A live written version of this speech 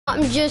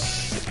I'm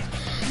just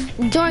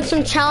doing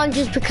some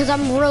challenges because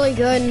I'm really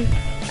good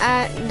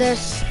at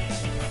this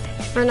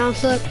right now.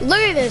 So look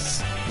at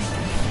this.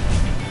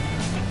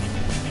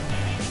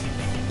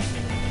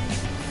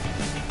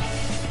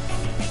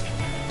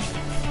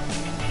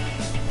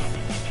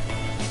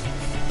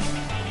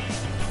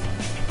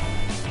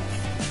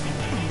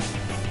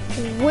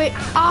 Wait,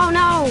 oh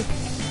no!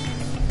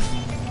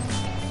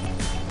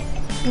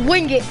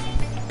 Wing it.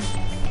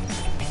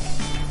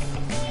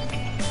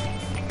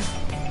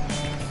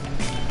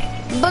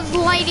 Buzz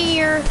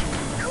Lightyear.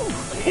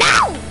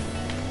 No!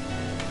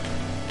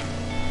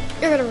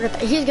 You're gonna regret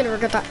that. He's gonna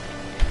regret that.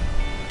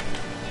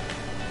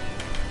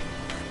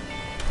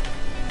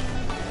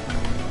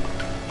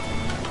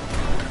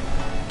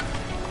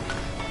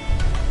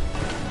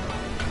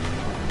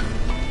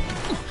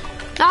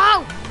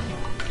 No!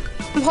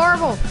 I'm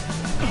horrible.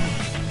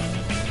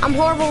 I'm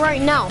horrible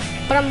right now,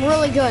 but I'm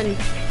really good.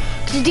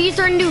 Cause these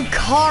are new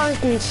cars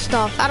and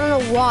stuff. I don't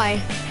know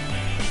why.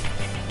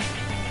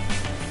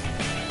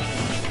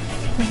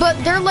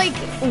 But they're like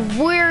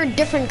weird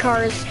different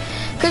cars.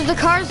 Cause the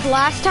cars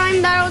last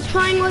time that I was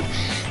playing with,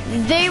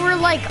 they were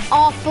like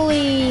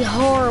awfully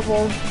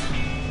horrible.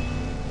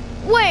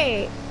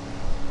 Wait.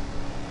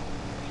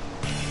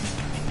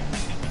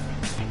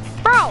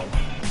 Bro.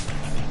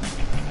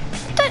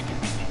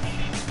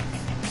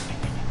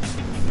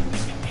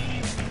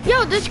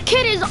 Yo, this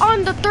kid is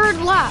on the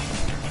 3rd lap.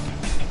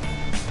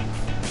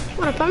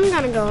 What if I'm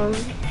gonna go?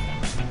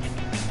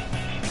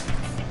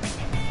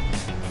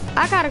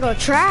 I gotta go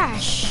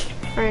trash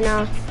right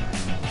now.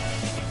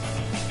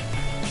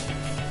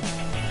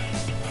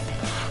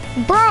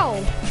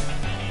 Bro,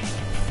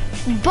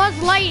 Buzz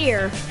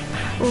Lightyear,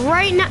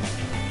 right now.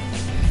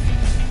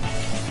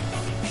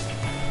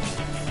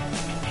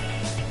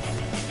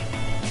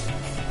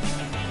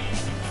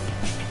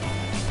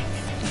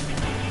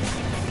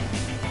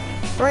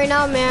 Right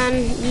now,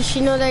 man, you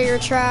should know that you're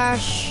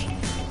trash.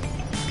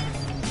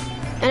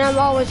 And I'm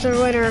always the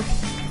winner.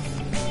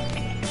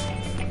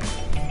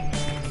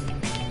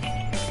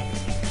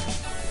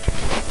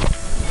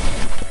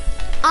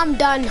 I'm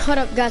done. Hold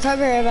up, guys. I'll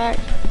be right back.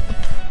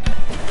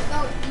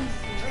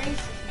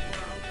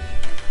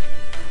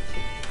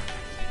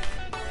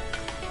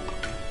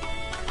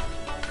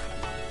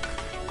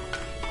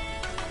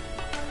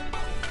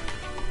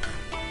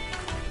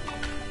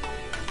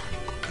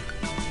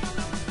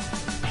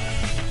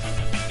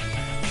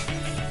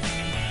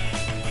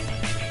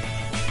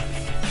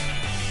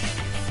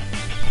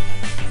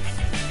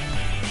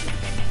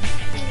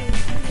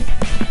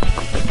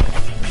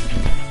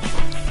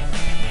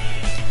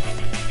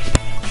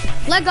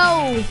 Let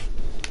go.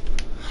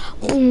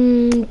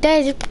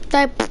 There's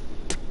that.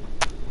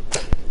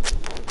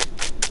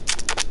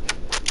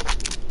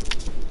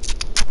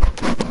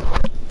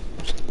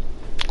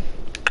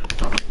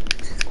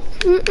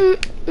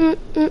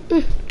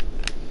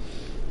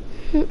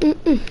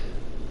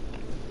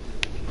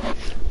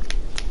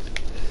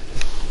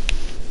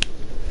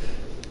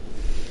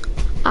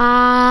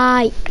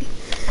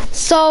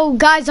 So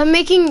guys, I'm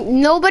making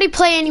nobody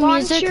play any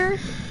music.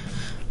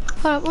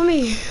 Hold up, let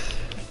me.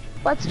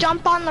 Let's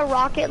jump on the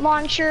rocket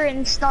launcher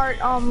and start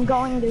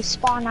going to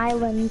Spawn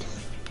Island.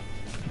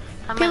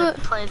 I'm gonna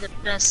play the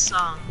best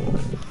song.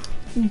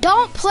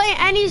 Don't play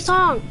any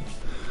song.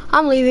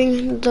 I'm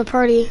leaving the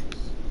party.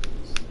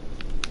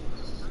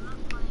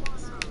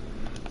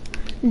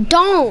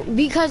 Don't,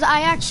 because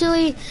I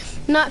actually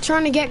not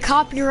trying to get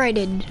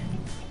copyrighted.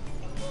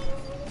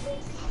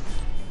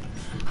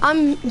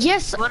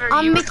 Yes, what, are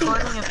I'm you making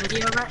recording a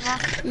video right now?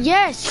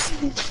 Yes.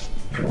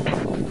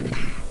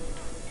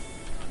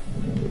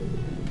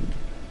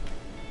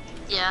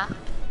 Yeah.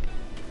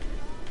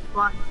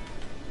 What?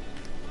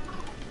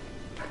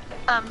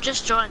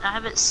 Just join. I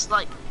haven't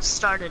like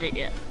started it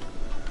yet.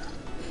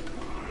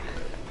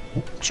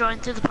 Join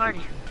through the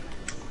party.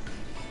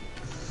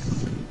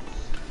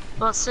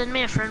 Well, send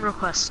me a friend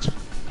request.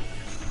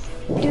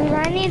 Dude,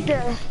 I need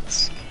the.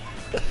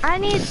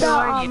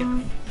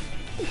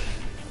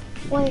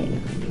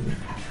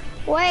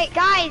 Wait,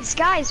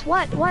 guys,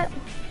 what?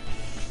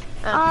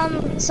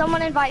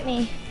 Someone invite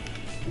me.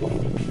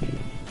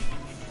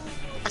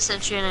 I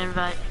sent you an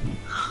invite.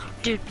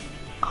 Dude,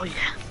 oh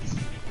yeah.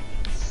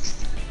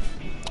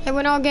 I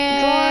win all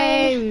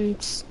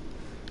games.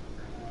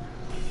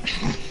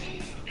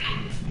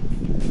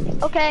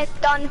 Okay,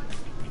 done.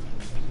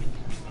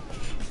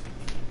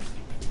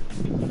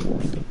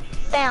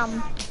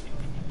 Damn.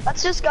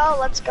 Let's just go,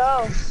 let's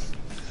go.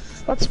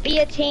 Let's be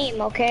a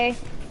team, okay?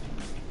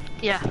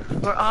 Yeah,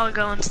 we're all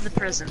going to the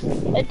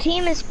prison. A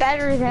team is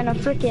better than a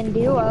freaking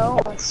duo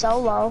or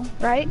solo,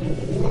 right?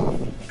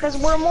 Because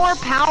we're more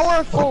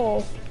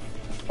powerful.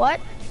 What?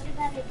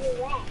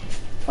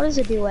 What is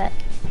a duet?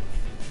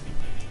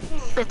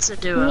 It's a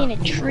duo. You mean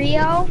a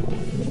trio?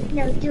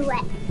 No,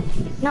 duet.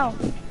 No.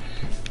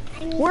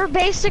 We're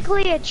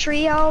basically a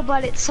trio,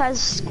 but it says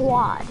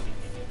squad.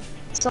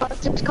 So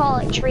let's just call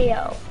it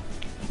trio.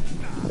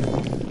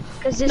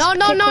 No.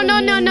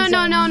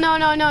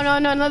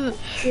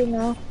 You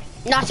know.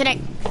 Not today.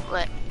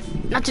 What?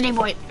 Not today,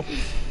 boy.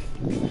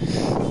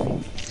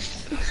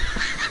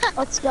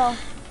 Let's go.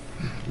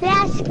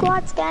 Last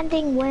squad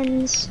standing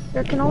wins.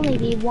 There can only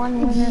be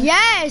one winner.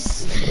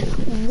 Yes!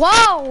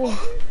 Whoa!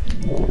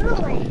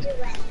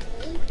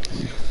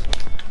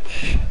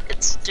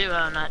 It's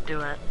duo, not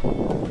duet.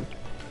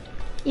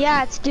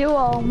 Yeah, it's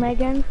duo,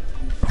 Megan.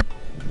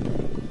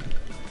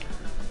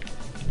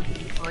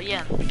 Well,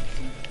 yeah.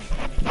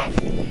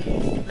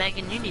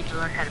 Megan, you need to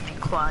learn how to be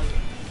quiet.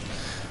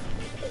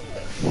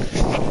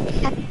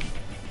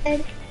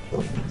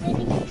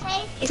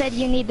 He said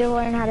you need to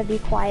learn how to be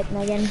quiet,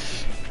 Megan.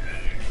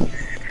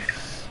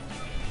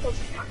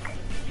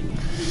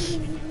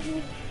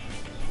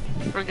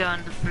 We're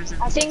going to prison.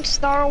 I think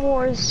Star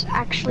Wars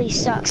actually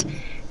sucks.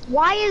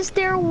 Why is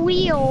there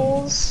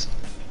wheels?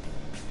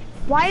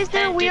 Why is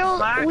there Hey, dude,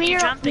 why aren't you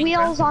jumping,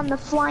 wheels bro? on the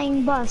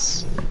flying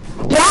bus?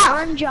 Yeah,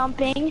 I'm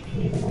jumping.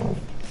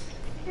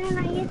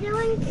 Are you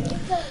doing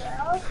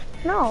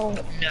No,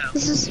 No.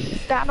 this is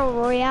Battle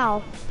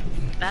Royale.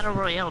 Battle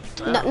Royale.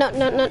 Duh. No, no,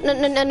 no, no, no,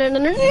 no, no, no,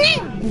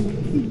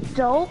 no.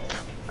 Dope.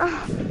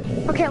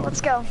 Okay,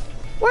 let's go.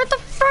 Where the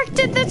frick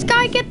did this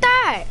guy get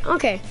that?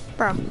 Okay,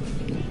 bro.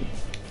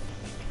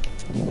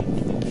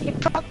 He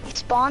probably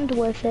spawned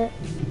with it.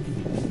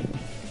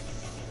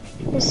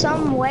 There's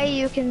some way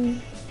you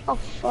can... Oh,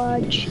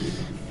 fudge.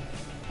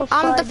 Oh,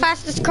 I'm the fudge.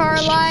 fastest car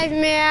alive,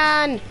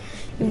 man.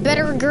 You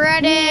better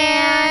regret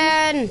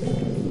it.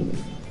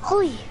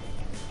 Holy.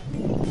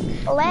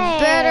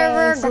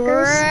 Better Suckers.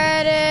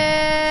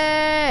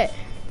 regret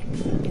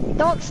it.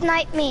 Don't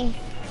snipe me.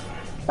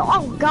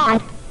 Oh,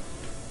 God.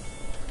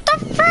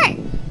 The frick?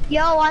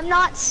 Yo, I'm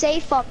not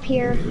safe up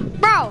here.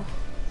 Bro.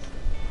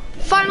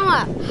 Final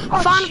lap.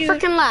 Oh, Final shoot.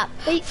 freaking lap.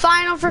 Wait.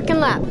 Final freaking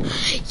lap.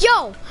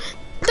 Yo,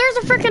 there's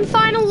a freaking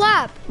final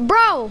lap.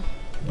 Bro,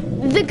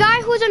 the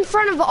guy who's in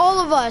front of all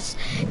of us,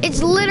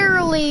 it's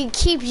literally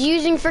keeps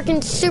using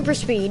freaking super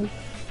speed.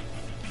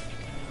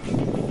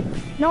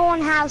 No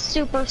one has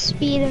super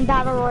speed in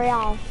Battle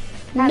Royale.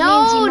 That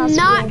No, means you must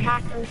not- be a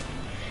hacker.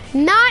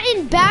 Not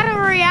in Battle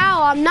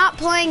Royale. I'm not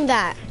playing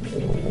that.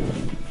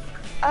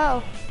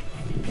 Oh,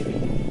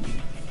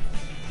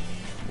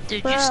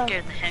 Dude, Bro. you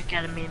scared the heck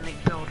out of me,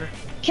 McBuilder.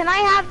 can I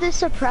have the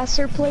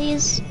suppressor,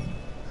 please?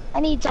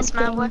 I need That's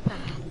something. my weapon.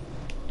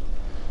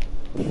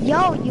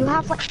 Yo, you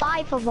have like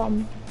 5 of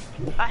them.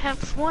 I have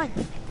one.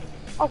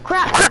 Oh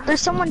crap,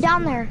 there's someone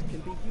down there. Can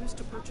be used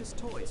to purchase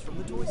toys from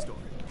the toy store.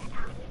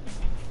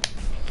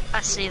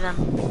 I see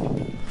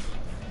them.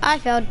 I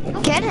failed.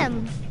 Get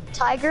him,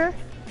 Tiger.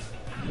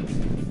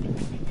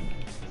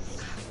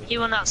 He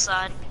went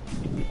outside.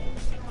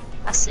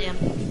 I see him.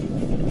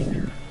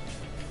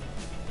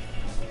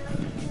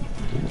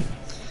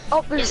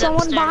 Oh, there's He's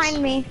someone upstairs.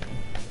 behind me.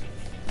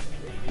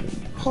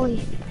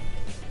 Holy.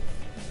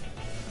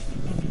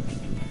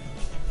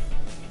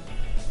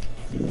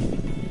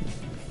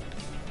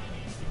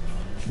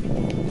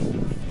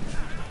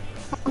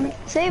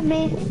 Save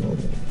me.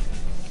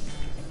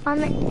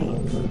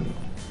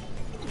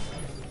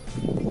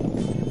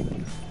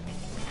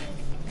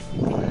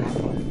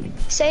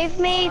 Save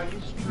me.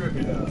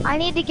 I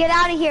need to get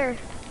out of here.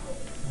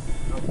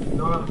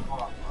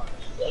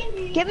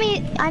 Give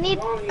me, I need,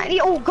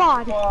 oh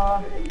God.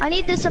 I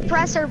need the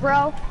suppressor,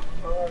 bro.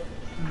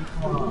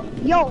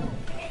 Yo.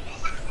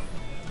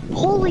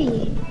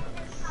 Holy.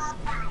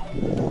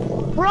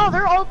 Bro,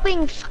 they're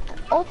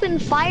open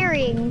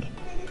firing.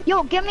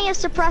 Yo, give me a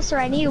suppressor.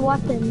 I need a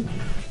weapon.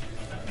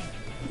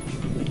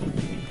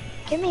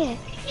 Give me it.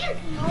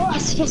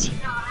 Yes, yes.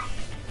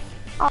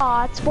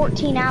 Aw, it's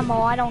 14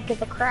 ammo. I don't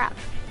give a crap.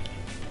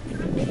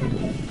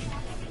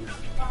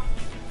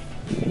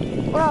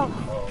 Bro,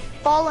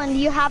 Fallen, do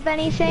you have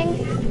anything?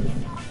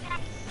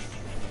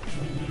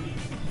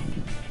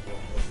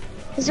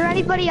 Is there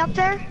anybody up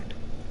there?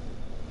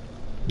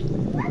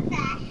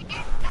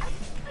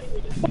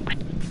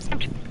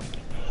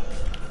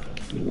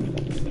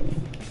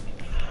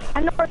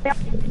 I know where they are.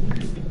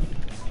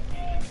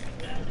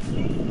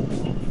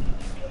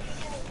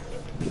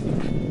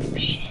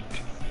 Shit.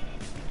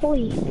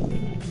 Holy.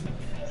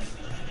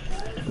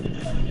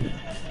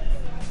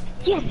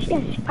 Yes,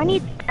 yes. I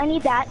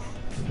need that.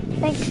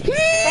 Thanks.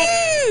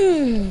 Thanks.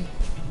 Hmm.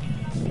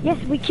 Yes,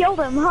 we killed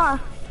him, huh?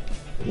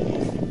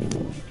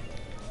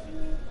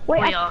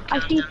 Wait, We all I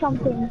killed see him.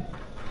 something.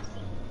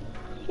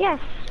 Yes.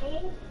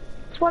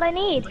 That's what I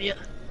need. Yeah.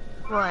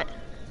 What?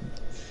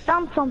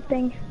 Found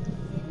something.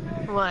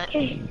 What?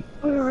 Okay,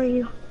 where are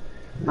you?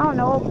 I don't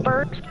know,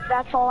 birds.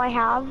 That's all I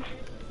have.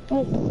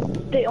 Well,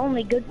 the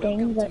only good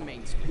thing, Welcome but to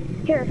Main Street,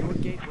 here. your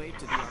gateway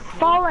to the arcade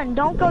Fallen,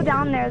 don't go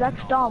down there. That's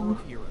dumb.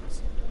 of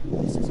heroes.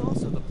 This is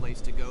also the place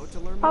to go to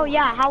learn Oh more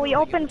yeah, about how we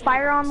building open a toy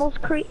fire on box.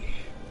 those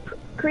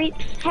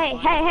creeps.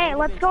 Hey,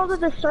 let's go to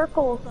the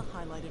circle. The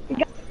highlighted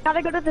We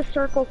gotta go to the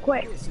circle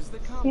quick. This is the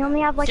We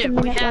only have like Dude, a we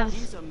minute have- left.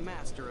 He's a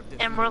master of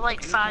And we're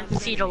like 5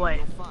 feet away.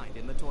 You'll find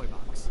in the toy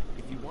box.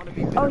 If you want to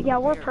be Oh, better yeah,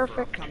 we're prepared for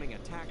perfect. upcoming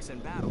attacks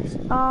and battles,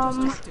 just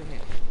Um, talk to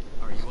him.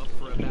 Are you up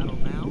for a battle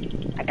now?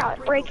 I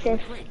gotta break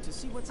this. Great to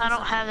see what's I don't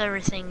inside. have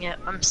everything yet.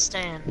 I'm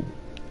staying.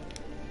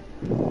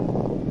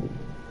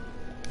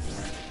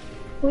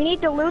 We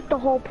need to loot the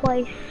whole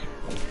place.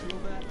 Feel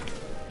that?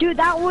 Dude,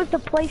 that was the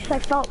place I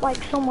felt like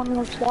someone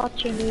was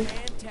watching me.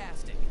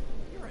 Fantastic.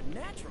 You're a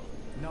natural.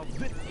 Now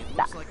this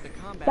looks like the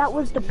combat That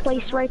was the needs to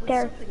place help right with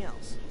there. something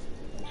else.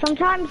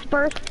 Sometimes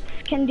bursts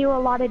can do a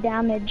lot of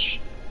damage.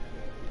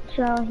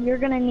 So you're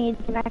gonna need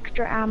some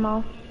extra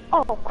ammo.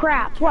 Oh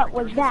crap, what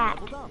was that?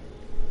 Leveled up.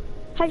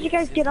 How'd you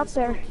guys This get is up the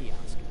there? skill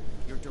kiosk,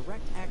 your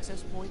direct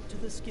access point to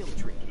the skill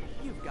tree.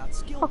 You've got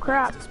skill Oh,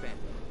 crap. points to spend.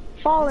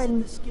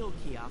 Fallen. Visit the skill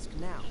kiosk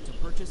now to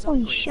purchase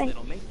Holy upgrades shit.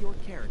 that'll make your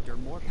character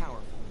more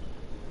powerful.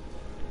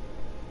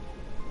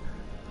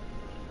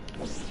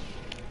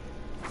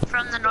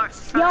 From the north.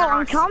 From Yo, the I'm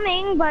north.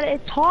 coming, but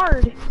it's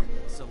hard.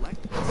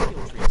 Select the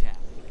skill tree tab.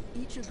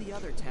 Each of the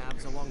other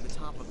tabs along the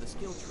top of the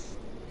skill tree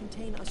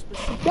contain a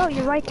specific Yo,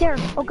 you're right there.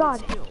 Oh god.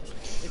 skills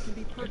that can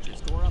be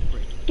purchased or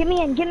upgraded. Get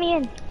me in, get me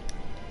in.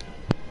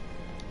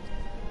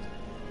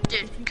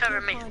 Dude,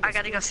 cover me. I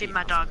gotta go feed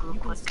my dog real You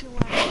can quick. still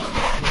access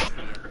the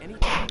skill tree at any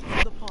time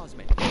through the pause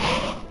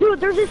menu. Dude,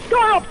 there's a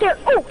scar up there.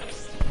 Oh!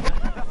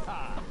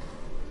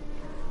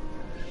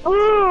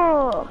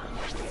 Oh!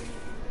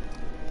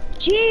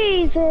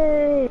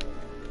 Jesus!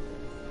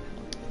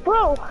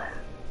 Bro!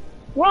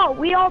 Whoa,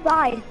 we all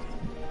died.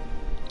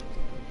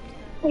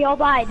 We all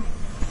died.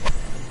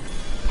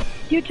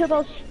 Due to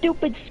those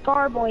stupid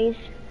scar boys.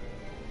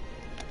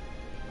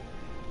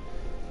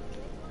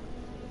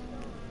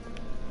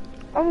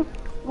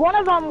 One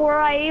of them where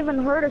I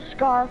even heard a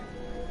scar.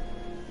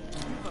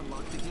 You've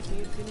unlocked the Disney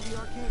Infinity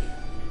Arcade.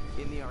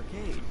 In the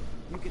arcade,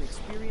 you can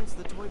experience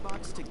the toy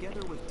box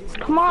together with Disney.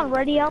 Come on, Infinity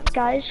ready up, fans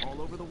guys.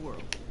 All over the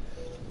world.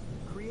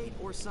 Create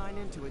or sign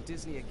into a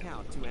Disney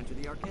account to enter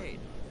the arcade.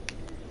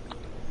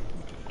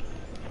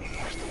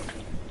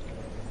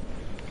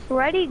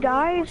 Ready, Or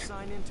guys?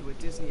 sign into a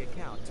Disney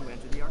account to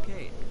enter the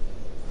arcade.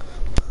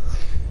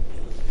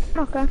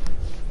 Okay.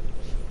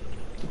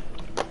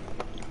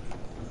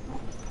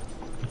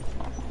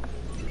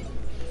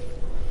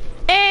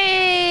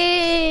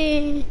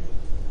 Hey!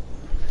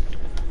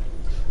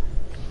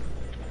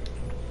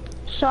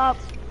 Sup?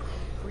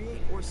 Create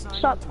or sign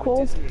Sup, into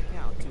cool? a Disney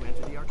account to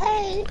enter the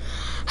arcade.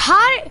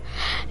 How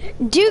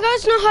do you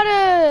guys know how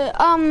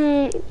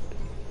to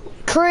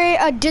create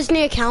a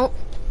Disney account?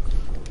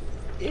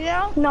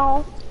 Yeah,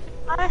 No.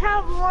 I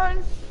have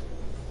one.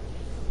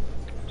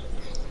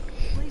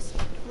 Place a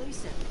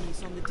playset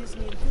piece on the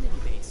Disney Infinity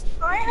base.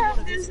 I If you have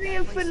wanna visit Disney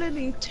that playset-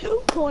 Infinity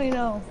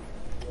 2.0.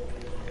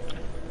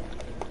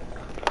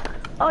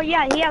 Oh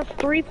yeah, he has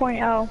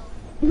 3.0.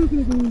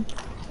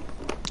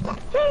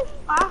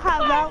 I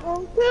have that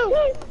one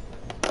too.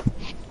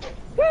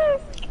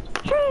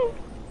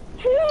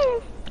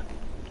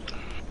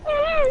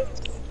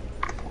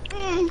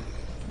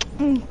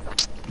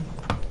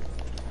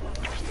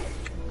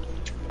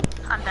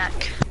 I'm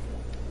back.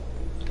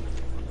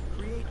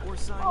 Create or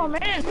sign Oh into a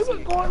man, we've Disney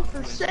been going account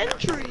for to enter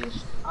the arcade.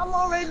 centuries. I'm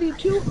already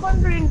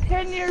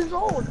 210 years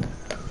old.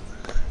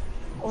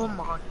 Oh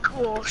my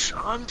gosh,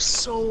 I'm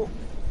so.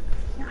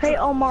 Hey,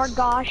 oh my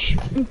gosh.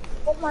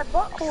 But my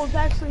butthole is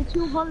actually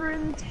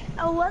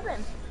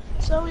 211.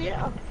 So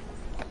yeah.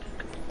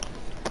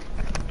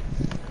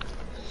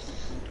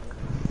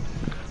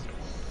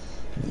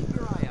 Keep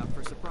your eye out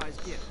for surprise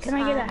gifts. Can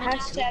I get a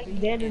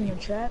hashtag dead in the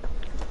chat?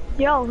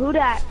 Yo, who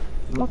that?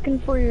 Looking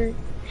for your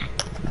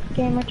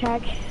gamer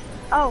tag.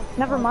 Oh,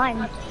 never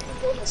mind.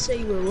 Let's say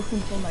you were looking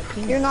for my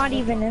penis. You're not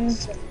even in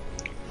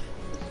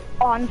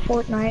on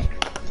Fortnite.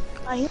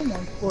 I am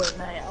on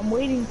Fortnite. I'm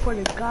waiting for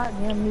the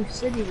goddamn new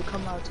city to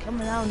come out. It's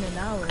coming out in an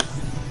hour.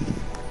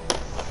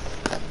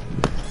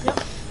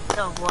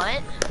 The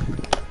what?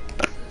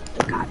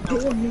 The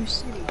goddamn new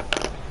city.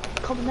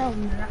 Coming out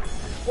in an hour.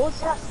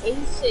 What's that? A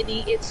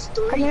city? It's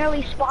I 3.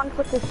 nearly spawned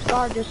with this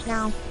scar just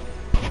now.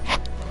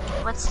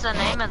 What's the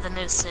name of the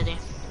new city?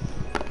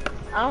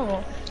 I don't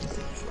know.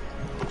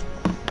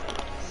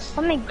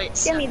 Let me Wait,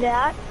 give me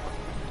that.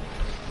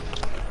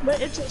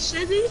 But it's a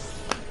city,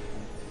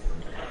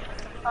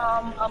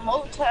 a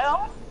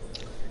motel,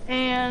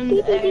 and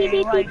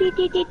a, like, The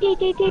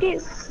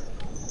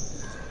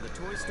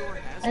toy store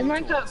has and new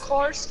like a toys.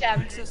 car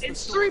scavenger. Access the It's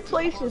store 3 through the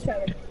places pause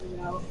that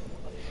menu. are out.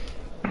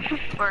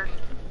 Or.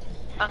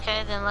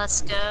 Okay, then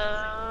let's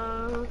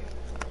go.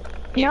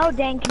 No,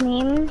 dank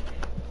meme.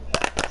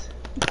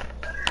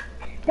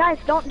 Guys,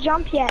 don't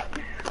jump yet.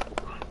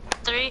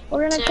 3,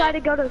 We're gonna 2, try to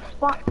go to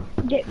spawn,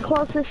 get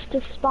closest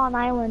to Spawn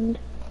Island.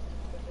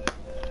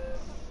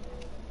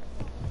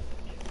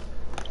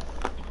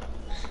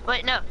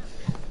 Wait, no.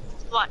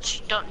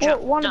 Watch. Don't Well,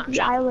 jump. one Don't of the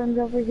jump. islands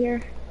over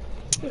here.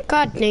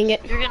 God dang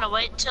it. You're gonna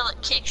wait till it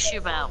kicks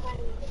you out.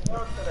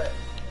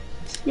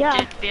 Yeah.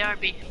 Dude,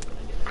 BRB.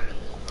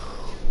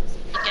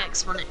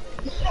 X when it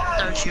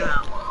throws you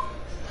out.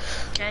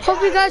 Okay?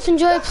 Hope you guys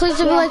enjoyed. Please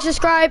leave a like,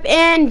 subscribe,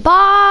 and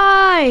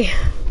bye!